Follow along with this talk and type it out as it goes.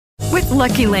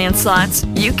Lucky Land Slots,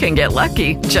 you can get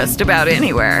lucky just about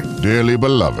anywhere. Dearly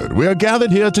beloved, we are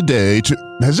gathered here today to...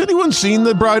 Has anyone seen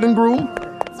the bride and groom?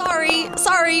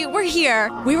 Sorry, we're here.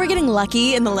 We were getting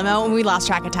lucky in the limo and we lost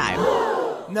track of time.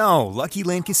 No, Lucky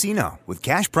Land Casino, with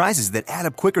cash prizes that add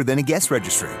up quicker than a guest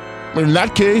registry. In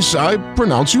that case, I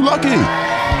pronounce you lucky.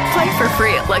 Play for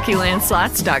free at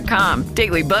LuckyLandSlots.com.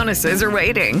 Daily bonuses are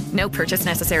waiting. No purchase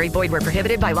necessary. Void where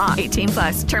prohibited by law.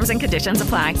 18+. Terms and conditions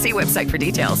apply. See website for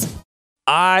details.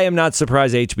 I am not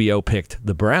surprised HBO picked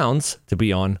the Browns to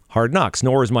be on Hard Knocks,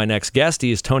 nor is my next guest.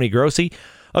 He is Tony Grossi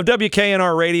of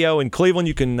WKNR Radio in Cleveland.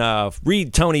 You can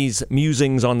read Tony's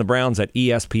musings on the Browns at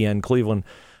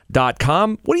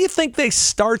ESPNCleveland.com. What do you think they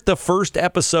start the first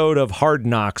episode of Hard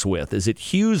Knocks with? Is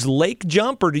it Hugh's lake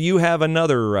jump, or do you have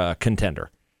another contender?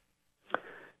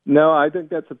 No, I think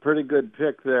that's a pretty good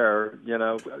pick there. You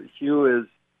know, Hugh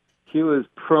is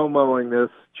promoting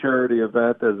this charity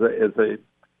event as a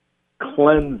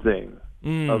cleansing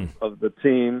of the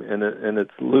team and its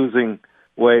losing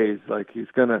ways. Like he's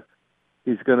gonna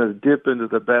dip into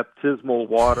the baptismal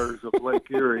waters of Lake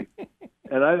Erie,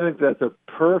 and I think that's a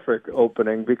perfect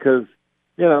opening because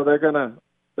they're gonna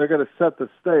set the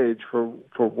stage for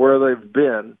where they've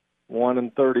been,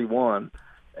 1-31.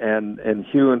 And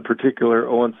Hugh in particular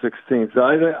 0-16. So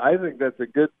I think that's a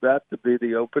good bet to be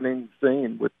the opening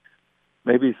scene with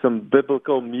maybe some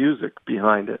biblical music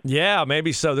behind it. Yeah,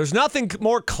 maybe so. There's nothing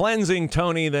more cleansing,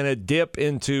 Tony, than a dip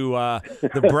into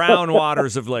the brown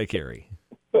waters of Lake Erie.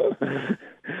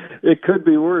 It could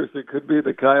be worse. It could be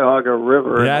the Cuyahoga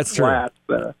River. That's true.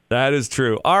 That is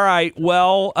true. All right.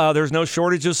 Well, there's no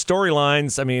shortage of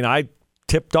storylines. I mean, I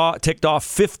ticked off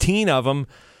 15 of them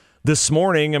this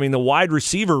morning. I mean, the wide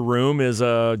receiver room is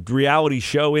a reality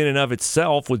show in and of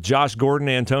itself with Josh Gordon,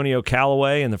 Antonio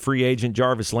Callaway, and the free agent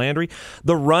Jarvis Landry.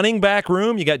 The running back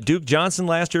room, you got Duke Johnson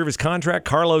last year of his contract,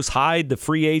 Carlos Hyde, the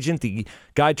free agent, the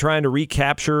guy trying to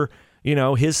recapture,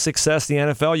 his success in the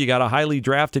NFL. You got a highly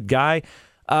drafted guy.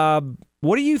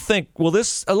 What do you think?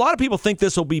 A lot of people think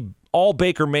this will be all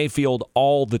Baker Mayfield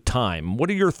all the time. What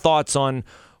are your thoughts on,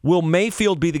 will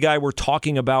Mayfield be the guy we're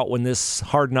talking about when this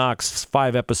Hard Knocks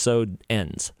 5-episode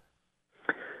ends?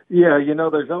 Yeah,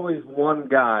 there's always one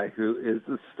guy who is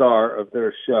the star of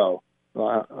their show.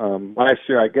 Last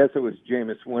year, I guess it was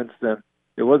Jameis Winston.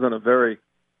 It wasn't a very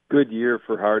good year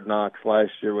for Hard Knocks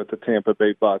last year with the Tampa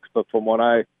Bay Bucks, but from what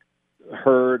I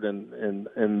heard and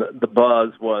the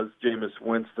buzz was Jameis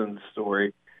Winston's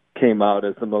story came out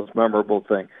as the most memorable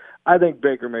thing. I think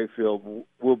Baker Mayfield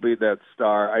will be that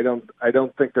star. I don't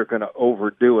think they're going to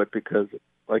overdo it because,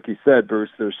 like you said, Bruce,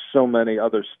 there's so many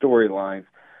other storylines.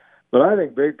 But I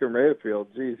think Baker Mayfield,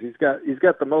 he's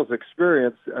got the most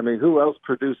experience. I mean, who else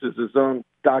produces his own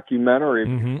documentary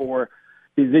before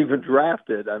he's even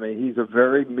drafted? I mean, he's a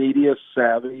very media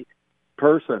savvy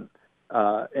person,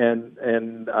 and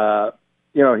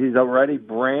he's already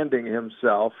branding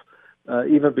himself.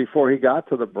 Even before he got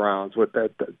to the Browns with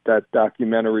that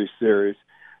documentary series,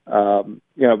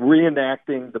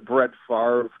 reenacting the Brett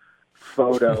Favre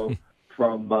photo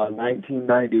from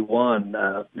 1991.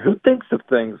 Who thinks of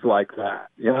things like that?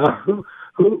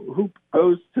 Who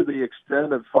goes to the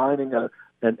extent of finding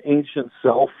an ancient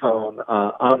cell phone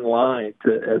online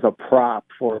as a prop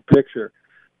for a picture?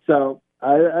 So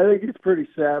I think he's pretty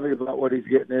savvy about what he's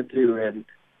getting into, and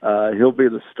he'll be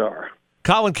the star.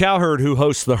 Colin Cowherd, who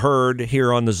hosts The Herd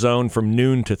here on The Zone from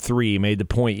noon to 3, made the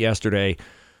point yesterday,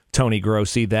 Tony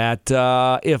Grossi, that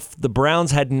if the Browns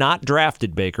had not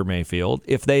drafted Baker Mayfield,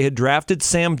 if they had drafted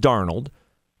Sam Darnold,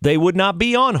 they would not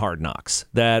be on Hard Knocks.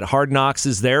 That Hard Knocks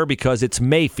is there because it's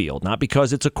Mayfield, not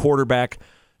because it's a quarterback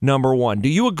number one. Do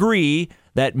you agree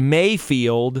that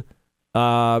Mayfield,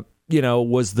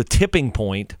 was the tipping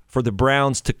point for the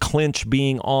Browns to clinch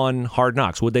being on Hard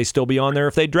Knocks? Would they still be on there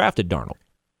if they drafted Darnold?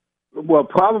 Well,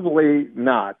 probably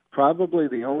not. Probably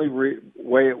the only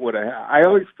way it would have. I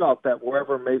always felt that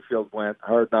wherever Mayfield went,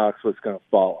 Hard Knocks was going to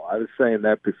follow. I was saying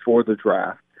that before the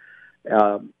draft.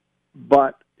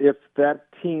 But if that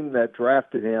team that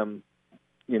drafted him,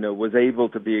 was able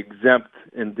to be exempt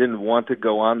and didn't want to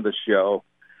go on the show,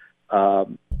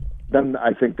 then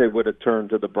I think they would have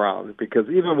turned to the Browns. Because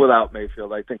even without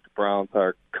Mayfield, I think the Browns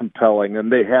are compelling,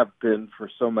 and they have been for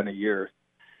so many years.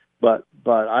 But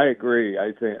I agree.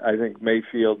 I think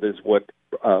Mayfield is what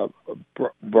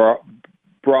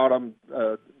brought him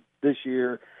this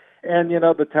year, and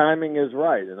the timing is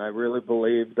right. And I really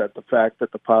believe that the fact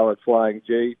that the Pilot Flying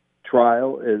J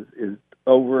trial is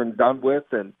over and done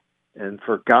with and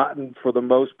forgotten for the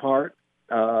most part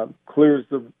clears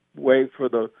the way for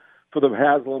the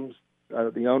Haslams,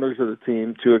 the owners of the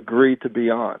team, to agree to be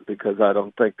on, because I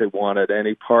don't think they wanted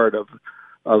any part of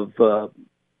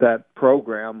that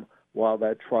program while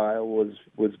that trial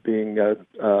was being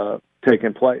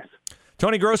taken place.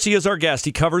 Tony Grossi is our guest.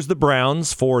 He covers the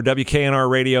Browns for WKNR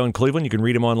Radio in Cleveland. You can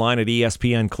read him online at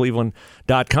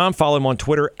ESPNCleveland.com. Follow him on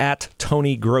Twitter at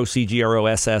Tony Grossi,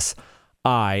 Grossi.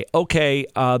 Okay,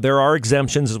 there are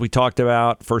exemptions, as we talked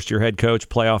about. First-year head coach,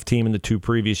 playoff team in the 2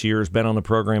 previous years, been on the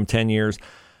program 10 years.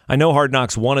 I know Hard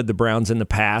Knocks wanted the Browns in the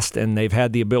past, and they've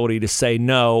had the ability to say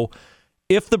no.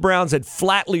 If the Browns had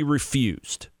flatly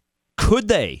refused, could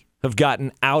they have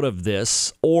gotten out of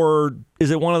this? Or is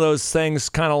it one of those things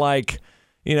kind of like,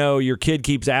 your kid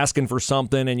keeps asking for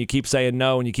something and you keep saying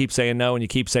no and you keep saying no and you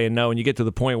keep saying no and you get to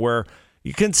the point where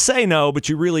you can say no, but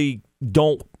you really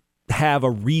don't have a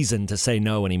reason to say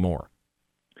no anymore?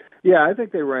 Yeah, I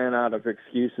think they ran out of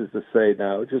excuses to say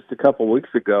no. Just a couple weeks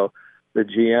ago, the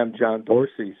GM, John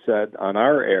Dorsey, said on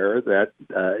our air that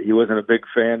he wasn't a big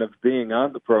fan of being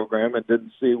on the program and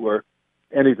didn't see where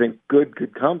anything good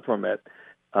could come from it.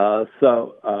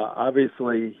 So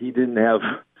obviously he didn't have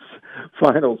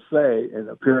final say in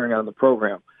appearing on the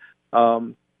program.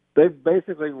 They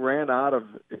basically ran out of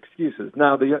excuses.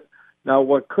 Now,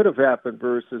 what could have happened,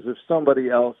 Bruce, is if somebody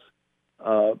else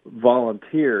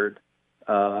volunteered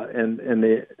and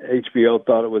the HBO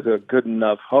thought it was a good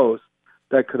enough host,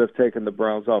 that could have taken the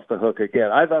Browns off the hook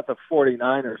again. I thought the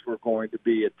 49ers were going to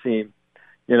be a team,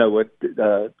 with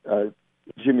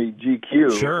Jimmy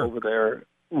GQ over there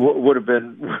would have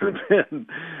been, that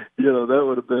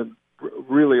would have been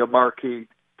really a marquee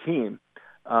team.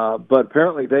 But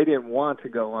apparently they didn't want to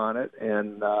go on it.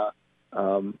 And,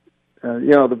 the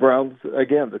Browns,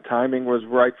 again, the timing was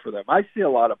right for them. I see a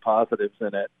lot of positives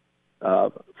in it,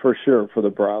 for sure, for the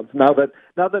Browns. Now that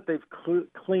they've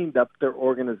cleaned up their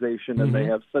organization and they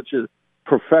have such a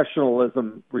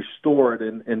professionalism restored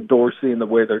in Dorsey and the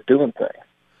way they're doing things.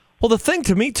 Well, the thing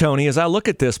to me, Tony, is I look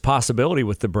at this possibility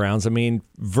with the Browns. I mean,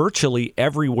 virtually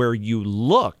everywhere you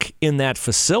look in that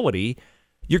facility,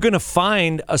 you're going to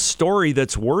find a story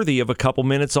that's worthy of a couple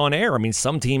minutes on air. I mean,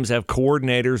 some teams have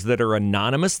coordinators that are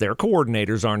anonymous. Their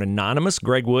coordinators aren't anonymous.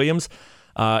 Greg Williams,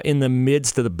 in the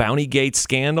midst of the Bounty Gate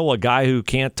scandal, a guy who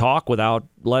can't talk without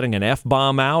letting an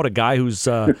F-bomb out, a guy who's,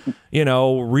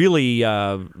 really, they're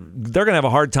going to have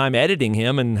a hard time editing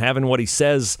him and having what he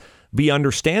says be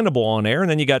understandable on air. And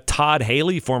then you got Todd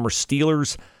Haley, former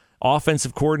Steelers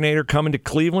offensive coordinator, coming to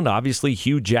Cleveland. Obviously,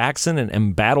 Hugh Jackson, an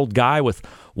embattled guy with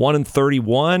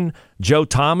 1-31. Joe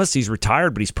Thomas, he's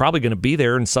retired, but he's probably going to be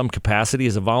there in some capacity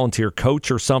as a volunteer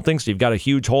coach or something. So you've got a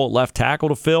huge hole at left tackle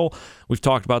to fill. We've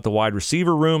talked about the wide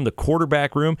receiver room, the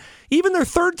quarterback room. Even their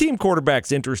third-team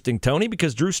quarterback's interesting, Tony,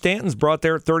 because Drew Stanton's brought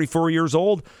there at 34 years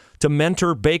old to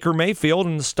mentor Baker Mayfield,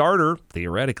 and the starter,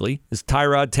 theoretically, is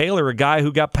Tyrod Taylor, a guy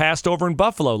who got passed over in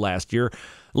Buffalo last year, at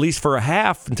least for a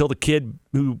half, until the kid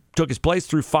who took his place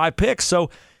threw 5 picks. So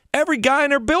every guy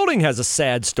in their building has a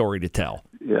sad story to tell.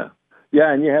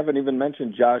 Yeah, and you haven't even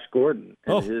mentioned Josh Gordon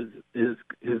and his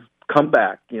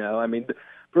comeback.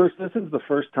 Bruce, this is the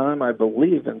first time, I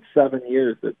believe, in 7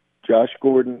 years that Josh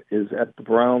Gordon is at the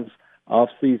Browns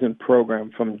off-season program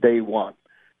from day one.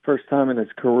 First time in his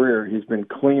career he's been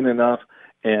clean enough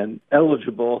and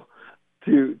eligible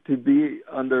to be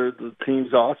under the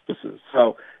team's auspices.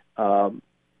 So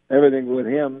everything with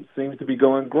him seems to be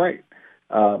going great.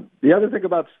 The other thing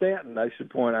about Stanton, I should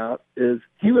point out, is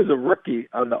he was a rookie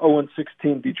on the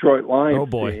 0-16 Detroit Lions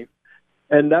team,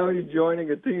 and now he's joining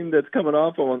a team that's coming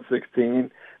off 0-16.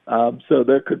 So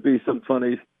there could be some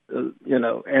funny,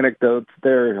 anecdotes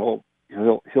there he'll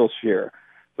share.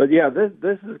 But yeah,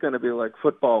 this is going to be like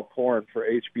football porn for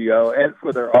HBO and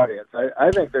for their audience.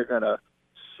 I think they're going to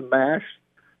smash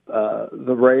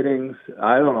the ratings.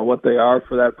 I don't know what they are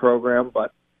for that program,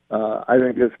 but I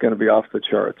think it's going to be off the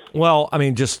charts. Well, I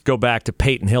mean, just go back to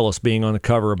Peyton Hillis being on the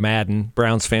cover of Madden.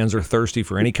 Browns fans are thirsty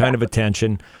for any kind of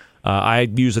attention. I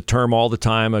use a term all the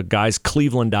time, a guy's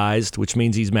Clevelandized, which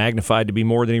means he's magnified to be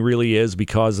more than he really is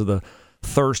because of the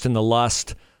thirst and the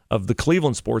lust of the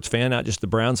Cleveland sports fan, not just the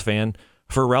Browns fan,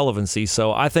 for relevancy.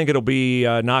 So I think it'll be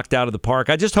knocked out of the park.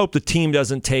 I just hope the team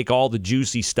doesn't take all the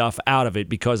juicy stuff out of it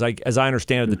because, as I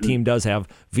understand it, the team does have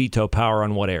veto power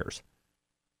on what airs.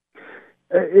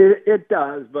 It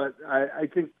does, but I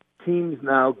think teams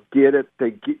now get it.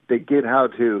 They get how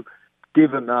to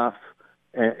give enough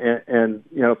and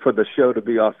for the show to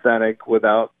be authentic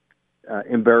without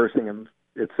embarrassing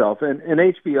itself. And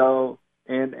HBO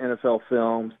and NFL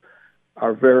Films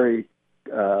are very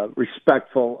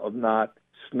respectful of not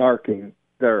snarking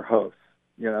their hosts.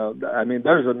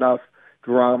 There's enough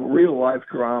drama, real life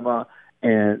drama,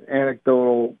 and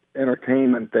anecdotal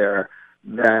entertainment there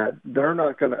that they're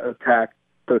not going to attack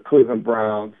the Cleveland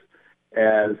Browns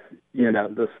as,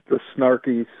 the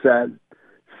snarky,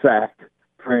 sack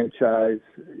franchise,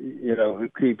 who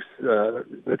keeps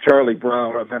the Charlie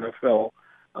Brown of NFL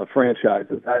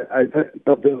franchises. I think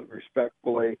they'll do it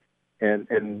respectfully, and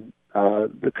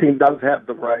the team does have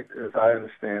the right, as I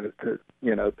understand it, to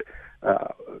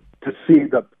see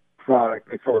the product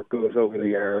before it goes over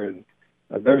the air. And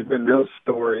there's been no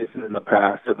stories in the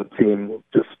past of the team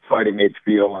just fighting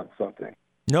HBO on something.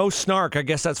 No snark. I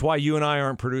guess that's why you and I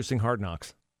aren't producing Hard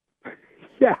Knocks.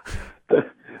 Yeah.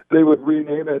 They would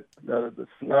rename it the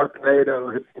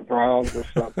Snarknado hits the Browns or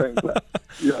something. But,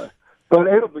 yeah. But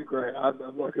it'll be great. I'm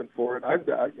looking for it. I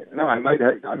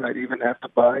might even have to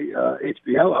buy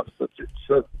HBO. I'm such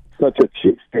a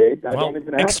cheapskate. I don't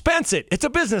even have expense it. It's a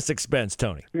business expense,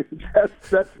 Tony. that's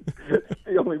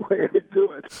the only way I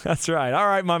do it. That's right. All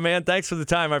right, my man. Thanks for the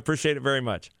time. I appreciate it very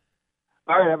much.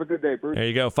 All right. Have a good day, Bruce. There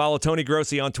you go. Follow Tony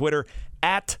Grossi on Twitter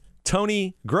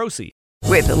 @TonyGrossi.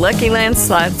 With the Lucky Land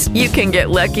Slots, you can get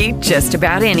lucky just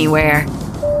about anywhere.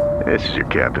 This is your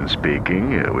captain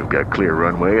speaking. We've got clear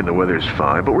runway and the weather's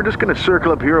fine, but we're just going to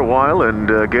circle up here a while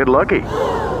and get lucky.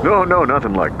 No,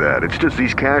 nothing like that. It's just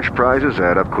these cash prizes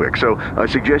add up quick. So I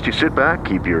suggest you sit back,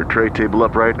 keep your tray table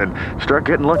upright, and start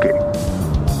getting lucky.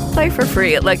 Play for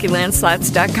free at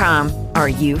LuckyLandSlots.com. Are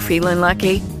you feeling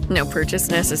lucky? No purchase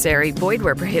necessary. Void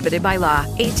where prohibited by law.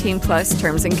 18+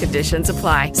 terms and conditions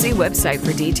apply. See website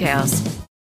for details.